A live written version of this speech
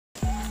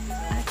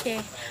Okay,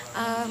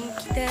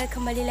 kita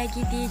kembali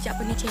lagi di Jak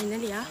Penu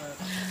channel ya.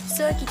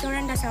 So, kita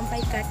orang dah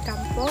sampai kat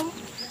Kampung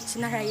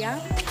Senah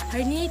Rayang.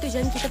 Hari ni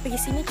tujuan kita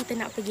pergi sini, kita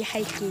nak pergi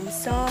hiking.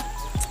 So,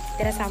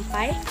 kita dah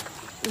sampai.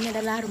 Ini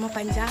adalah rumah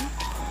panjang.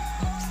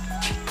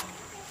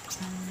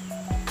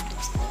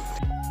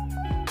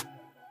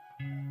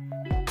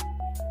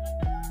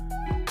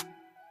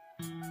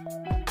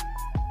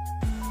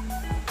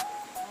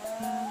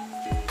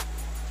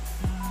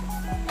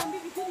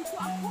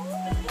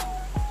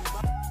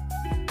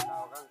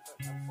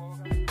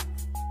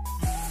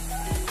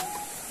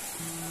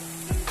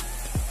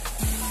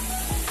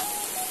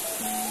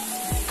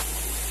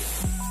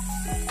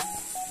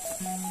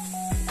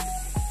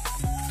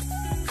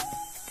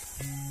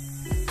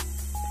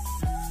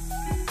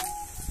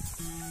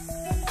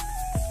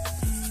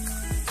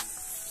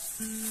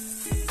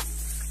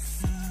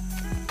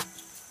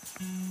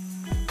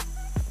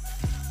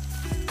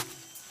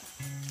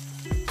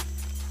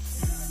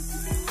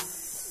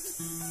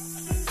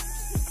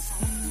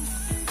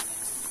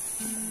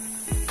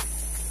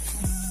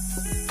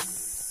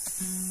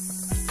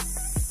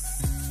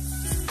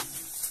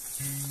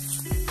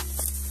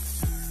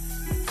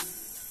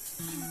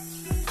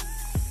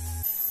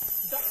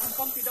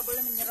 Tidak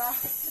boleh menyerah.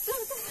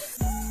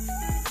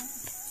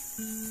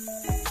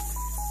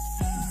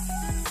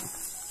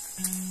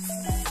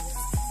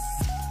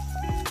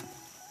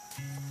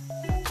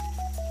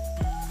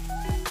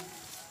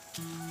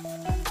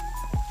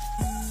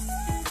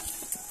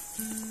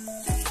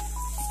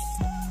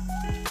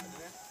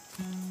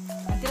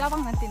 Nanti lah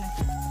bang, nanti.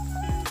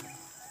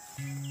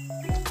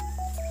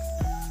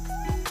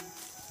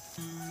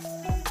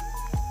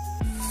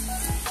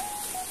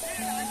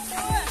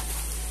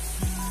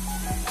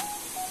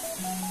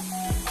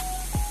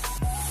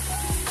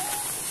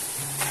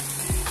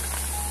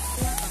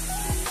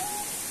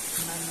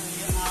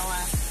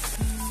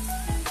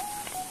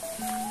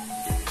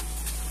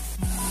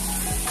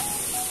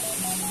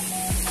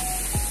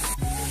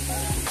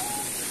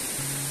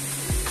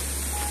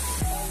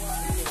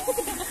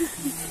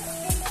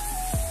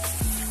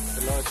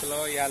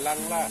 Slow ya lang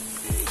lah.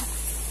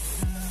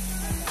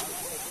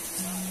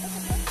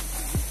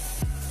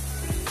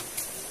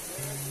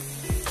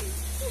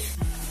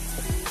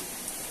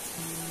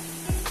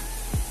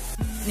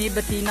 Ni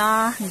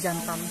betina, ni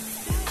jantan.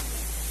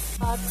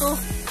 Satu.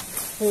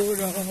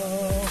 Hurra.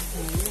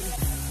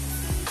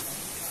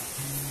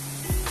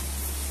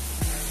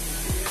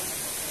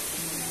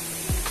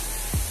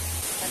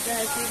 Ada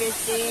hasil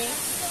besi.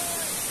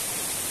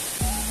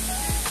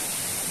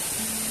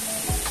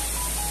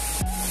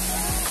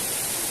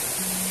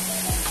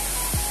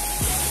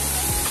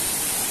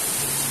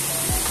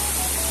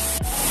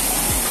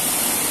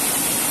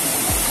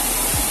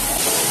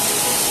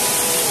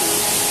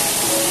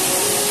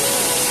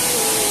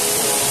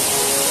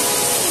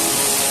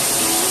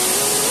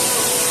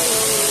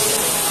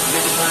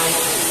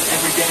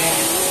 Every day,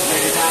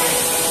 late at night,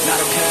 not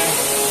okay.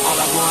 All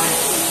I want,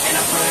 and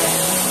I pray,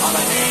 all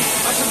I need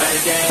are some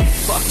better days.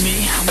 Fuck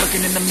me, I'm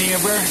looking in the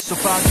mirror, so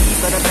foggy,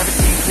 but I've never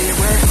seen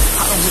clearer.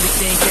 I don't really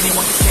think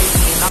anyone can save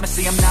me, and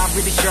honestly I'm not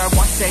really sure I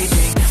want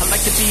saving. I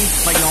like to be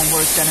my own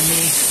worst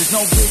enemy. There's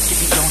no risk if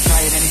you don't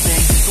try at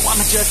anything, so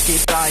I'ma just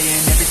keep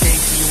trying everything.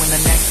 See you in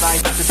the next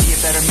life, to see a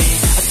better me.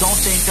 I don't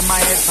think that my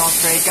head's on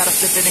straight, gotta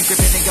flip it and grip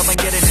it and go and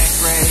get an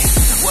x-ray.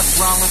 What's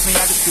wrong with me?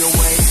 I just feel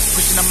weight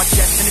pushing on my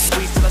chest and it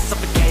squeezes till I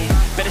suffocate.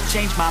 Better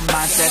change my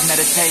mindset,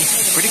 meditate.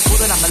 It's pretty cool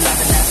that I'm alive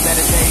and that's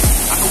better days.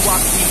 I can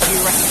walk, be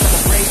here, I can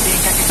celebrate.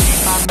 Think I can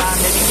change my mind,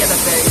 maybe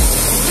elevate.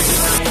 Live the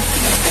night,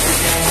 every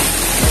day,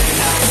 late at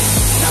night,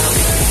 not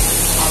okay.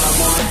 All I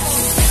want,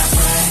 and I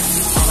pray,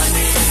 all I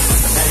need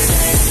is a better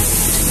day.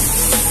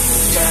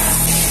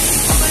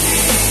 Yeah, all I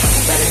need is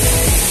a better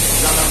day.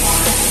 All I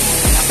want,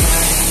 and I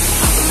pray,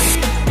 I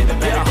believe in the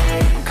better day.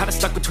 I'm kinda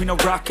stuck between a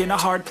rock and a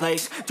hard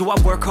place. Do I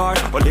work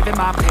hard or live at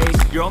my pace?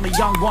 You're only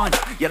young once,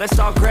 yeah that's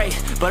all great,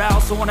 but I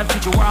also want a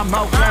future where I'm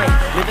okay.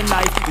 Living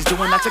life is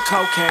doing lots of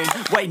cocaine.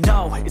 Wait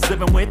no, it's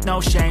living with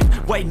no shame.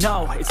 Wait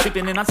no, it's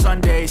sleeping in on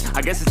Sundays.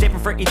 I guess it's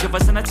different for each of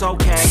us and that's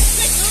okay.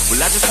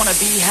 Well I just wanna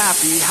be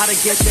happy, how to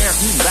get there?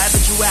 Glad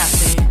that you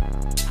asked me.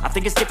 I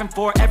think it's different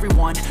for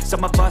everyone.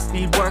 Some of us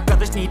need work,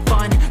 others need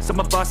fun. Some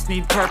of us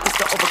need purpose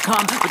to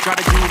overcome, but try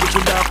to do what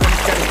you love when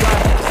instead of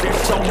done.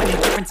 There's so many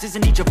differences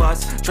in each of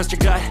us. Trust your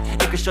gut,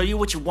 it can show you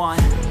what you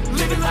want.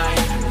 Living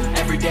life,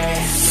 every day,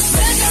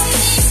 late at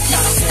night,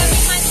 not okay.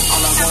 All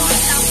I want,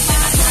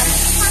 and I pray,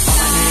 all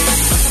I need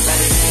are some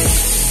better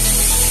days.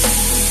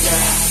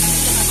 Yeah,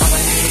 all I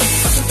need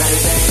are some better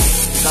days.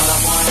 All I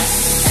want,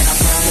 and I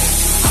pray,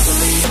 I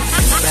believe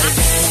in a better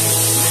day.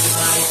 Living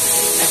life,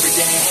 every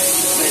day,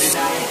 late at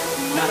night,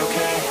 not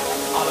okay.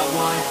 All I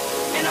want,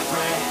 and I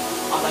pray,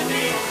 all I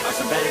need are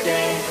some better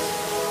days.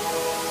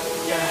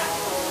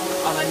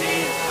 Yeah, all I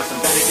need are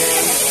some better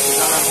days.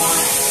 All I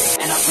want,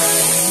 and I pray,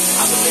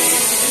 I believe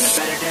in a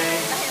better day.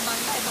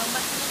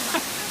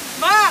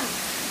 Bang,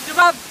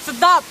 coba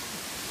sedap.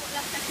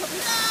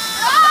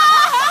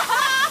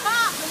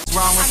 What's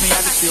wrong with me?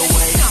 I just feel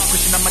weight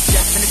pushing on my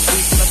chest and it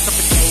squeezes till I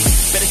suffocate.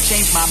 Better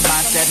change my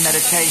mindset,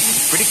 meditate.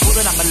 Pretty cool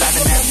that I'm alive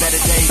and have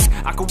better days.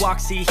 I could walk,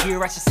 see,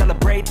 hear, I should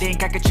celebrate.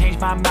 Think I could change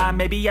my mind,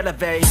 maybe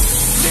elevate.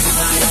 Living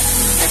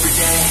life, every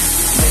day,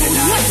 late at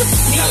night,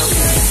 not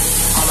okay.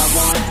 All I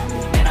want,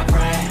 and I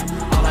pray,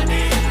 all I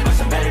need are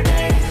some better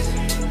days.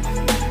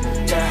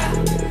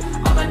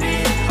 Yeah, all I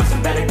need are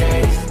some better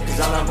days. Cause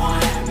all I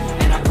want,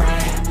 and I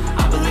pray,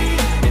 I believe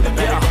in the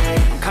better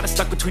days. I'm kinda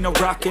stuck between a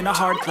rock and a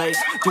hard place.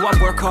 Do I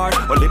work hard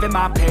or live at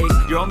my pace?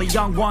 You're only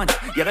young once,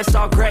 yeah that's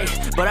all great,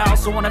 but I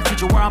also want a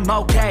future where I'm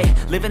okay.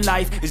 Living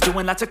life is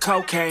doing lots of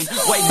cocaine.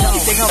 Wait no,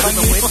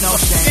 living with no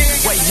shame.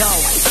 Wait no,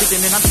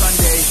 sleeping in on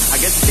Sundays. I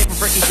guess it's different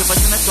for each of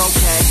us and that's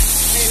okay.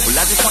 Well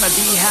I just wanna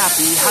be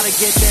happy. How to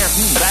get there?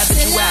 Glad that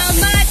you asked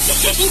me. I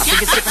think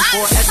it's different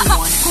for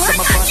everyone. Some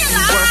of us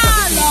need work,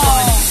 others need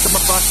fun. Some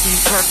of us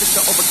need purpose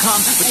to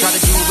overcome, but try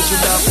to do what you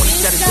love when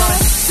it's said and done.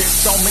 There's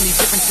so many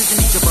differences in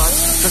each of us.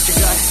 Trust your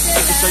gut,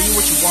 it can show you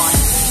what you want.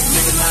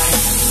 Living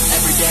life,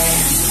 every day,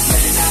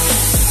 late at night,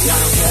 not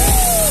okay.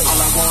 All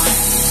I want,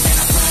 and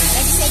I pray,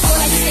 all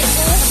I need is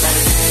a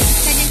better day.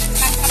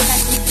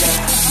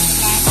 Yeah,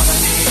 all I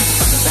need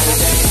is a better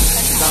day.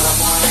 Cause all I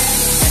want,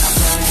 and I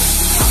pray,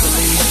 I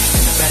believe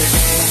in a better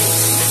day.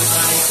 Living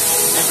life,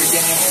 every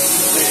day,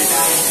 late at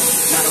night,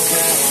 not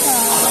okay.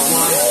 All I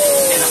want,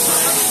 and I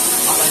pray,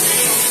 all I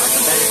need are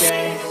some better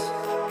days.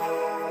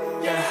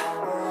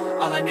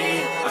 Yeah, all I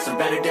need are some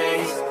better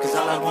days. Cause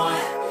all I want,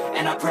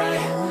 and I pray,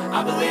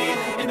 I believe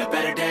in the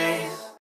better days.